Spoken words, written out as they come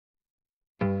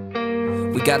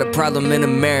We got a problem in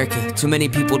America. Too many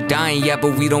people dying, yeah,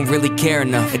 but we don't really care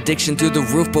enough. Addiction through the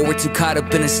roof, but we're too caught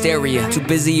up in hysteria. Too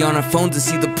busy on our phones to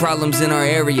see the problems in our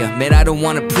area. Man, I don't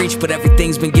wanna preach, but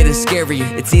everything's been getting scarier.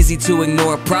 It's easy to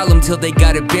ignore a problem till they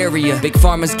gotta bury ya. Big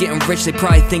pharma's getting rich, they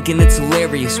probably thinking it's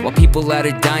hilarious. While people out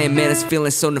are dying, man, it's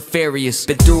feeling so nefarious.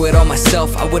 Been through it all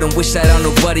myself, I wouldn't wish that on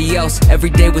nobody else. Every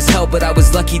day was hell, but I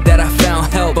was lucky that I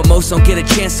found help. But most don't get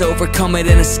a chance to overcome it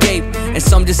and escape. And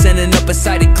some just ending up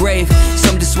beside a grave.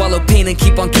 Some just swallow pain and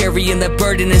keep on carrying that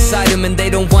burden inside them. And they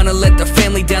don't wanna let their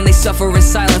family down, they suffer in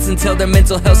silence until their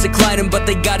mental health's declining. But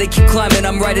they gotta keep climbing.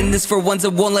 I'm writing this for ones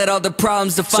that won't let all the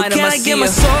problems define them. So can I get my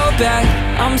soul back?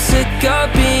 I'm sick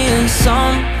of being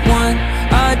someone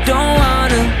I don't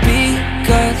wanna be,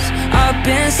 'cause I've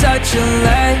been such a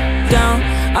letdown.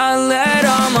 I let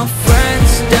all my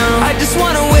friends down. I just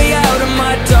want a way out of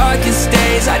my darkest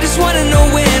days. I just wanna know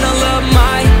when all of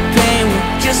my pain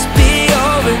will just be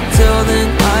over. Till then,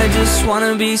 I just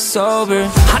wanna be sober.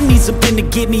 I need something to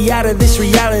get me out of this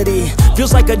reality.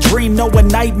 Feels like a dream, no, a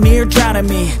nightmare drowning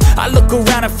me. I look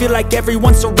around, I feel like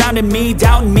everyone's surrounding me,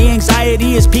 doubting me.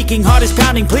 Anxiety is peaking, heart is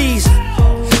pounding, please.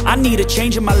 I need a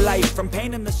change in my life, from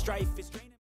pain and the strife.